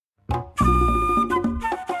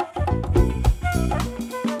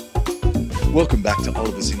Welcome back to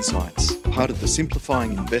Oliver's Insights, part of the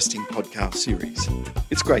Simplifying Investing podcast series.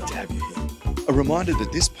 It's great to have you here. A reminder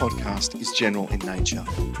that this podcast is general in nature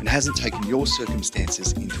and hasn't taken your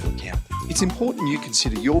circumstances into account. It's important you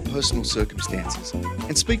consider your personal circumstances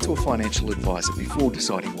and speak to a financial advisor before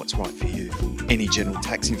deciding what's right for you. Any general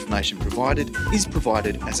tax information provided is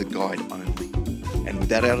provided as a guide only. And with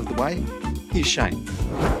that out of the way, here's Shane.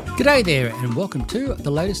 G'day there and welcome to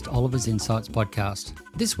the latest Oliver's Insights podcast.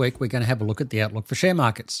 This week we're going to have a look at the outlook for share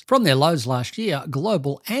markets. From their lows last year,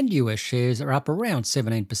 global and US shares are up around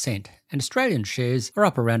 17%, and Australian shares are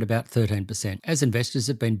up around about 13%, as investors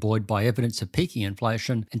have been buoyed by evidence of peaking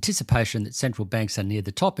inflation, anticipation that central banks are near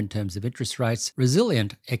the top in terms of interest rates,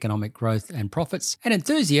 resilient economic growth and profits, and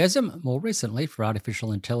enthusiasm, more recently, for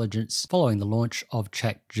artificial intelligence following the launch of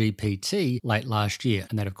ChatGPT late last year,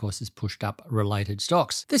 and that of course has pushed up related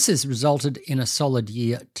stocks. This has resulted in a solid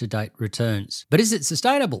year-to-date returns. But is it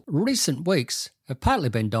sustainable? Recent weeks have partly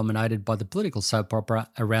been dominated by the political soap opera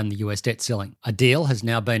around the US debt ceiling. A deal has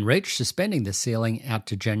now been reached suspending the ceiling out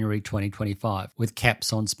to January 2025, with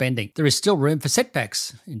caps on spending. There is still room for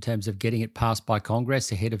setbacks in terms of getting it passed by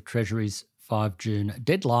Congress ahead of Treasury's 5 June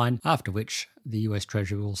deadline, after which the US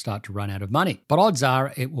Treasury will start to run out of money. But odds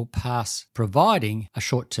are it will pass, providing a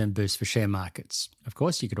short-term boost for share markets. Of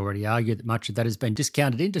course, you could already argue that much of that has been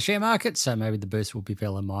discounted into share markets, so maybe the boost will be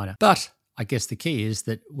fairly minor. But I guess the key is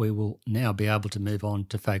that we will now be able to move on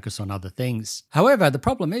to focus on other things. However, the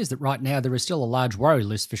problem is that right now there is still a large worry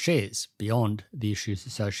list for shares, beyond the issues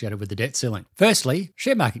associated with the debt ceiling. Firstly,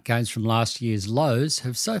 share market gains from last year's lows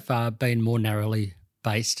have so far been more narrowly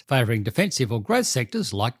based, favouring defensive or growth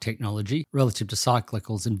sectors like technology relative to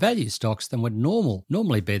cyclicals and value stocks than would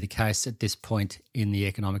normally be the case at this point in the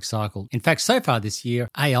economic cycle. In fact, so far this year,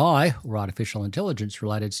 AI or artificial intelligence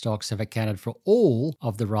related stocks have accounted for all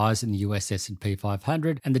of the rise in the US S&P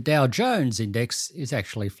 500, and the Dow Jones index is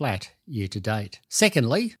actually flat year to date.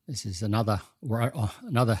 Secondly, this is another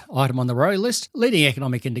item on the worry list, leading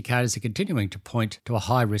economic indicators are continuing to point to a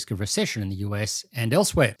high risk of recession in the US and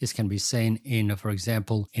elsewhere. This can be seen in, for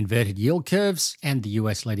example, inverted yield curves and the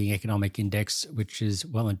US leading economic index, which is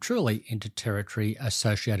well and truly into territory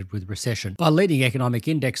associated with recession. By leading economic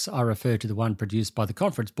index, I refer to the one produced by the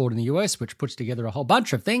Conference Board in the US, which puts together a whole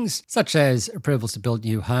bunch of things, such as approvals to build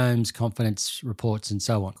new homes, confidence reports, and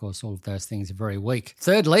so on. Of course, all of those things are very weak.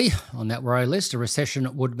 Thirdly, on that worry list, a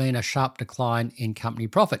recession would mean a sharp decline in company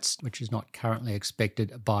profits, which is not currently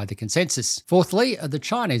expected by the consensus. Fourthly, the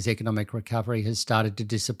Chinese economic recovery has started to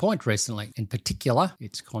disappoint recently. In particular,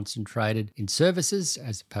 it's concentrated in services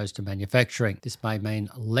as opposed to manufacturing. This may mean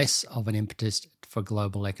less of an impetus for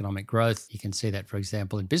global economic growth. You can see that, for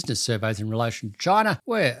example, in business surveys in relation to China,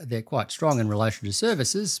 where they're quite strong in relation to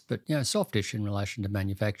services, but softish in relation to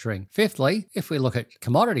manufacturing. Fifthly, if we look at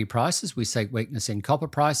commodity prices, we see weakness in copper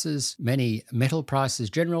prices, many metal prices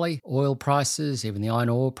generally, oil prices, even the iron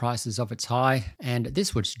ore prices off its high, and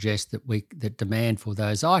this would suggest that demand for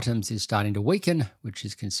those items is starting to weaken, which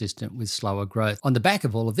is consistent with slower growth. On the back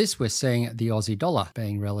of all of this, we're seeing the Aussie dollar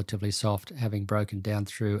being relatively soft, having broken down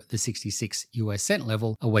through the 66 US cent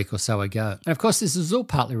level a week or so ago. And of course, this is all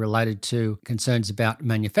partly related to concerns about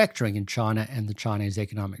manufacturing in China and the Chinese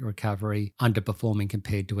economic recovery underperforming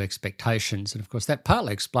compared to expectations. And of course, that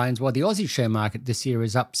partly explains why the Aussie share market this year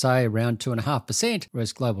is up, say, around 2.5%,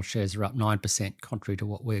 whereas global shares are up 9%, contrary to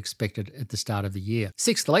what we expected at the start of the year.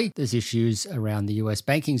 Sixthly, there's issues around the US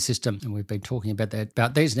banking system, and we've been talking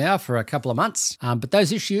about these now for a couple of months. But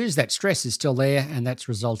those issues, that stress is still there, and that's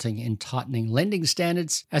resulting in tightening lending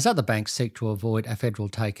standards as other banks seek to avoid a federal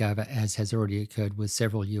takeover, as has already occurred with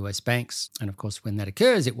several US banks. And of course, when that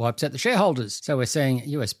occurs, it wipes out the shareholders. So we're seeing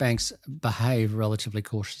US banks behave relatively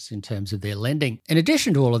cautious in terms of their lending. In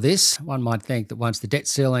addition to all of this, one might think that once the debt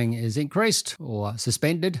ceiling is increased or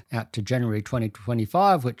suspended out to January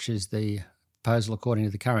 2025, which is the proposal according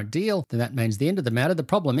to the current deal, then that means the end of the matter. The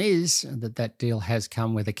problem is that deal has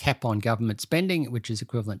come with a cap on government spending, which is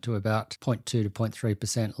equivalent to about 0.2 to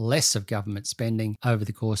 0.3% less of government spending over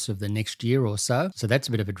the course of the next year or so. So that's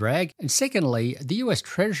a bit of a drag. And secondly, the US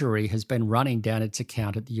Treasury has been running down its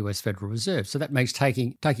account at the US Federal Reserve. So that makes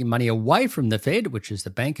taking money away from the Fed, which is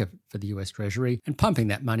the banker for the US Treasury, and pumping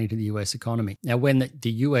that money to the US economy. Now, when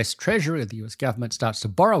the US Treasury or the US government starts to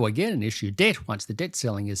borrow again and issue debt once the debt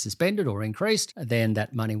ceiling is suspended or increased, increased, then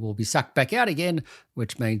that money will be sucked back out again,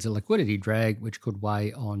 which means a liquidity drag, which could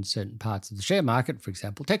weigh on certain parts of the share market, for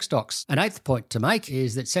example, tech stocks. An eighth point to make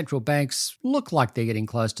is that central banks look like they're getting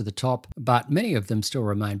close to the top, but many of them still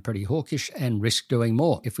remain pretty hawkish and risk doing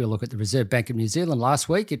more. If we look at the Reserve Bank of New Zealand last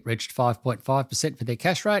week, it reached 5.5% for their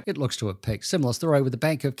cash rate. It looks to have peaked. Similar story with the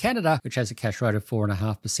Bank of Canada, which has a cash rate of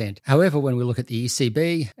 4.5%. However, when we look at the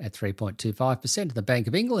ECB at 3.25% and the Bank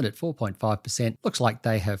of England at 4.5%, looks like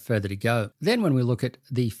they have further to go. Then when we look at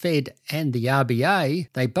the Fed and the RBA,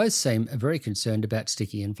 they both seem very concerned about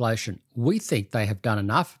sticky inflation. We think they have done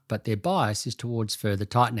enough, but their bias is towards further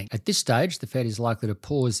tightening. At this stage, the Fed is likely to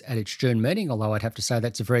pause at its June meeting, although I'd have to say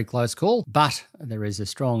that's a very close call. But there is a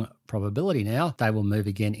strong probability now they will move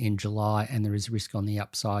again in July, and there is risk on the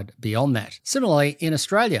upside beyond that. Similarly, in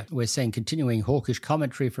Australia, we're seeing continuing hawkish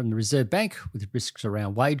commentary from the Reserve Bank with risks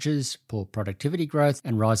around wages, poor productivity growth,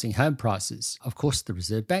 and rising home prices. Of course, the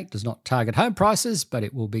Reserve Bank does not target home prices, but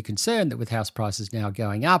it will be concerned that with house prices now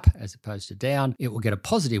going up as opposed to down, it will get a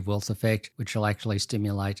positive wealth effect, which will actually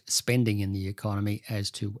stimulate spending in the economy as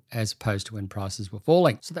opposed to when prices were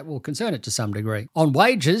falling. So that will concern it to some degree. On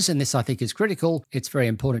wages, and this I think is critical, it's very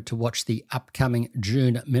important to watch the upcoming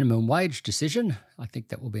June minimum wage decision. I think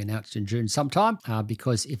that will be announced in June sometime,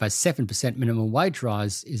 because if a 7% minimum wage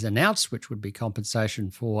rise is announced, which would be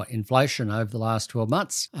compensation for inflation over the last 12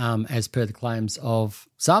 months, as per the claims of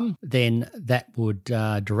some, then that would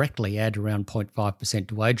directly add around 0.5%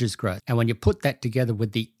 to wages growth. And when you put that together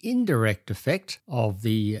with the indirect effect of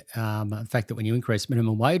the fact that when you increase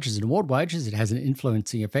minimum wages and award wages, it has an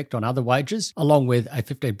influencing effect on other wages, along with a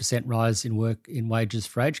 15% rise in wages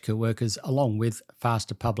for aged care workers, along with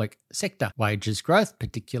faster public sector wages growth,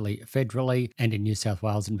 particularly federally and in New South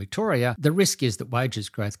Wales and Victoria, the risk is that wages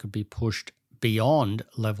growth could be pushed beyond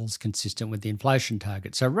levels consistent with the inflation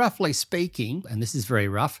target. So roughly speaking, and this is very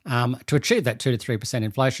rough, to achieve that 2 to 3%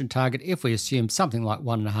 inflation target, if we assume something like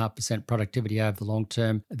 1.5% productivity over the long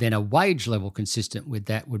term, then a wage level consistent with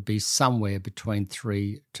that would be somewhere between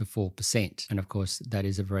 3 to 4%. And of course, that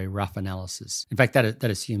is a very rough analysis. In fact, that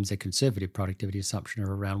assumes a conservative productivity assumption of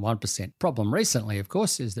around 1%. Problem recently, of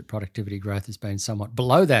course, is that productivity growth has been somewhat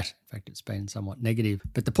below that. In fact, it's been somewhat negative.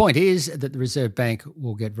 But the point is that the Reserve Bank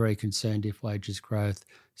will get very concerned if wages growth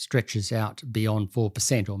stretches out beyond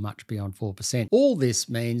 4% or much beyond 4%. All this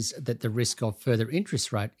means that the risk of further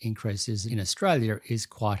interest rate increases in Australia is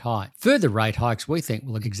quite high. Further rate hikes, we think,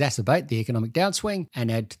 will exacerbate the economic downswing and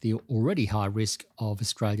add to the already high risk of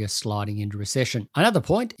Australia sliding into recession. Another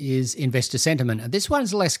point is investor sentiment, and this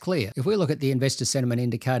one's less clear. If we look at the investor sentiment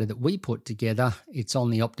indicator that we put together, it's on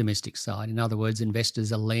the optimistic side. In other words,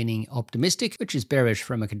 investors are leaning optimistic, which is bearish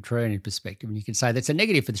from a contrarian perspective, and you can say that's a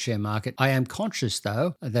negative for the share market. I am conscious,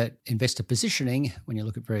 though, that investor positioning, when you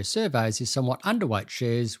look at various surveys, is somewhat underweight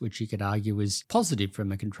shares, which you could argue is positive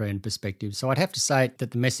from a contrarian perspective. So I'd have to say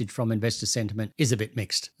that the message from investor sentiment is a bit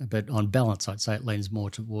mixed, but on balance, I'd say it leans more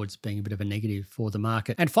towards being a bit of a negative for the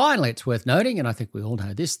market. And finally, it's worth noting, and I think we all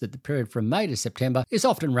know this, that the period from May to September is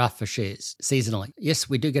often rough for shares seasonally. Yes,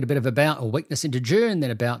 we do get a bit of a bounce or weakness into June,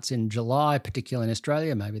 then a bounce in July, particularly in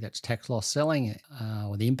Australia. Maybe that's tax loss selling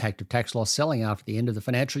or the impact of tax loss selling after the end of the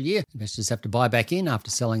financial year. Investors have to buy back in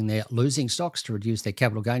after selling their losing stocks to reduce their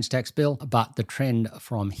capital gains tax bill. But the trend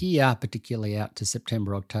from here, particularly out to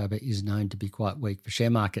September, October, is known to be quite weak for share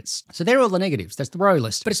markets. So they're all the negatives. That's the row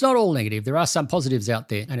list. But it's not all negative. There are some positives out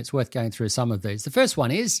there, and it's worth going through some of these. The first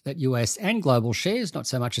one is that US and global shares, not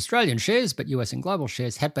so much Australian shares, but US and global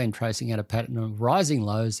shares have been tracing out a pattern of rising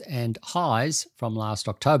lows and highs from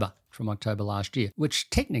October last year, which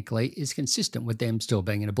technically is consistent with them still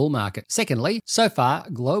being in a bull market. Secondly, so far,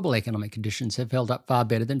 global economic conditions have held up far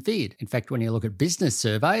better than feared. In fact, when you look at business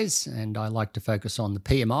surveys, and I like to focus on the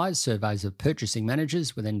PMIs, surveys of purchasing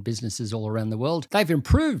managers within businesses all around the world, they've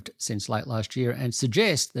improved since late last year and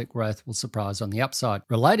suggest that growth will surprise on the upside.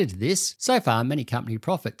 Related to this, so far, many company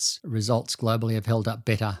profits results globally have held up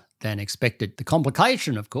better than expected. The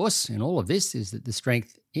complication, of course, in all of this is that the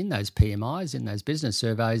strength in those PMIs, in those business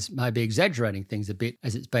surveys, may be exaggerating things a bit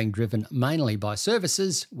as it's being driven mainly by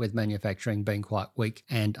services, with manufacturing being quite weak.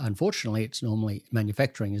 And unfortunately,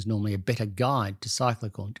 manufacturing is normally a better guide to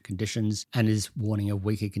cyclical conditions and is warning of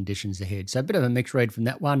weaker conditions ahead. So a bit of a mixed read from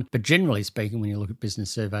that one. But generally speaking, when you look at business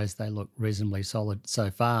surveys, they look reasonably solid so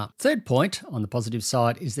far. Third point on the positive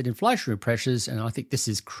side is that inflationary pressures, and I think this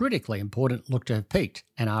is critically important, look to have peaked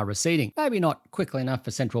and are receding. Maybe not quickly enough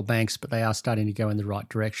for central banks, but they are starting to go in the right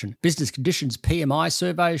direction. correction. Business conditions PMI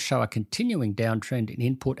surveys show a continuing downtrend in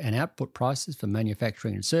input and output prices for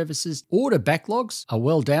manufacturing and services. Order backlogs are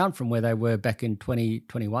well down from where they were back in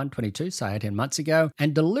 2021, 22, say 18 months ago,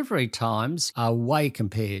 and delivery times are way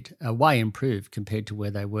improved compared to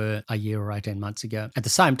where they were a year or 18 months ago. At the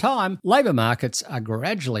same time, labour markets are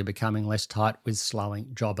gradually becoming less tight with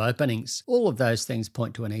slowing job openings. All of those things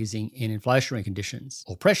point to an easing in inflationary conditions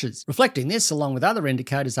or pressures. Reflecting this, along with other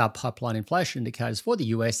indicators, our pipeline inflation indicators for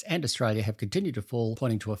the US and Australia have continued to fall,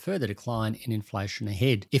 pointing to a further decline in inflation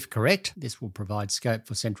ahead. If correct, this will provide scope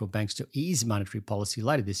for central banks to ease monetary policy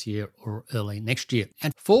later this year or early next year.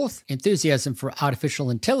 And fourth, enthusiasm for artificial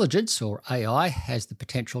intelligence, or AI, has the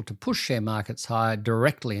potential to push share markets higher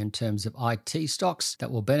directly in terms of IT stocks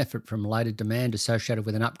that will benefit from later demand associated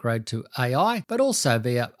with an upgrade to AI, but also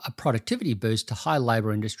via a productivity boost to high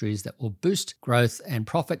labour industries that will boost growth and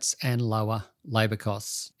profits and lower labour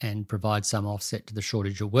costs and provide some offset to the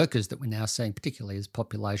shortage of workers that we're now seeing, particularly as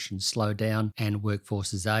populations slow down and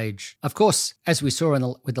workforces age. Of course, as we saw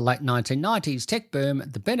with the late 1990s tech boom,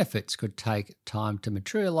 the benefits could take time to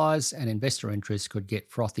materialise and investor interest could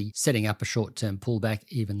get frothy, setting up a short-term pullback,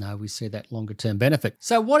 even though we see that longer-term benefit.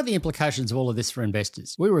 So what are the implications of all of this for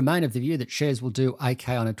investors? We remain of the view that shares will do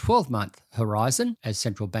okay on a 12-month horizon as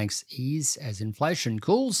central banks ease as inflation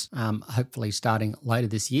cools, hopefully starting later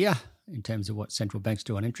this year, in terms of what central banks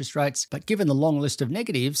do on interest rates. But given the long list of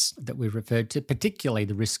negatives that we've referred to, particularly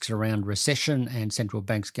the risks around recession and central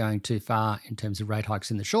banks going too far in terms of rate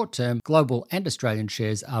hikes in the short term, global and Australian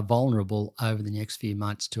shares are vulnerable over the next few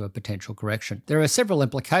months to a potential correction. There are several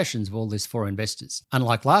implications of all this for investors.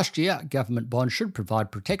 Unlike last year, government bonds should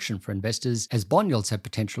provide protection for investors as bond yields have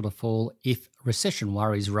potential to fall if recession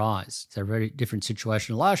worries rise. It's a very different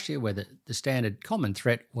situation last year where the standard common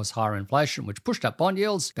threat was higher inflation, which pushed up bond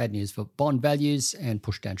yields, bad news for bond values, and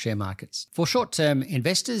pushed down share markets. For short-term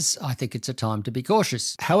investors, I think it's a time to be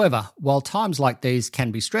cautious. However, while times like these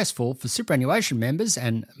can be stressful for superannuation members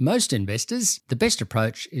and most investors, the best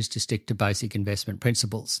approach is to stick to basic investment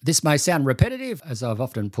principles. This may sound repetitive, as I've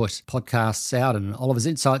often put podcasts out and Oliver's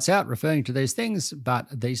Insights out referring to these things, but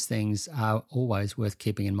these things are always worth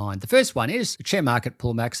keeping in mind. The first one is the share market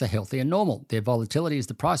pullbacks are healthy and normal. Their volatility is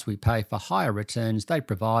the price we pay for higher returns they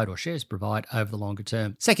provide or shares provide over the longer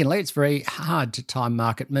term. Secondly, it's very hard to time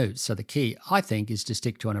market moves, so the key, I think, is to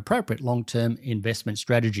stick to an appropriate long-term investment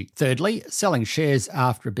strategy. Thirdly, selling shares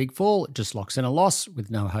after a big fall just locks in a loss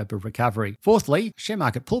with no hope of recovery. Fourthly, share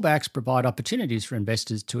market pullbacks provide opportunities for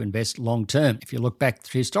investors to invest long-term. If you look back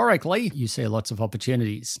historically, you see lots of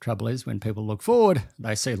opportunities. Trouble is, when people look forward,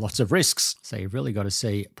 they see lots of risks. So you've really got to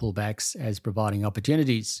see pullbacks as providing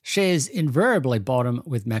opportunities. Shares invariably bottom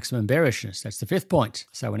with maximum bearishness. That's the fifth point.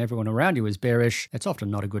 So when everyone around you is bearish, it's often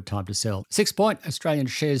not a good time to sell. Sixth point, Australian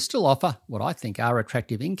shares still offer what I think are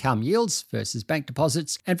attractive income yields versus bank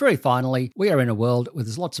deposits. And very finally, we are in a world where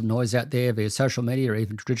there's lots of noise out there via social media or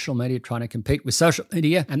even traditional media trying to compete with social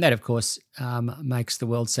media. And that, of course, makes the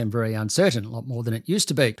world seem very uncertain, a lot more than it used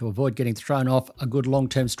to be. To avoid getting thrown off a good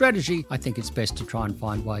long-term strategy, I think it's best to try and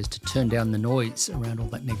find ways to turn down the noise around all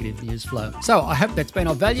that negative news flow. So I hope that's been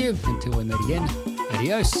of value. Until we meet again,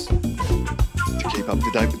 adios. To keep up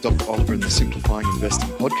to date with Dr. Oliver and the Simplifying Investing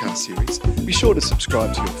podcast series, be sure to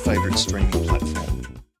subscribe to your favourite streaming platform.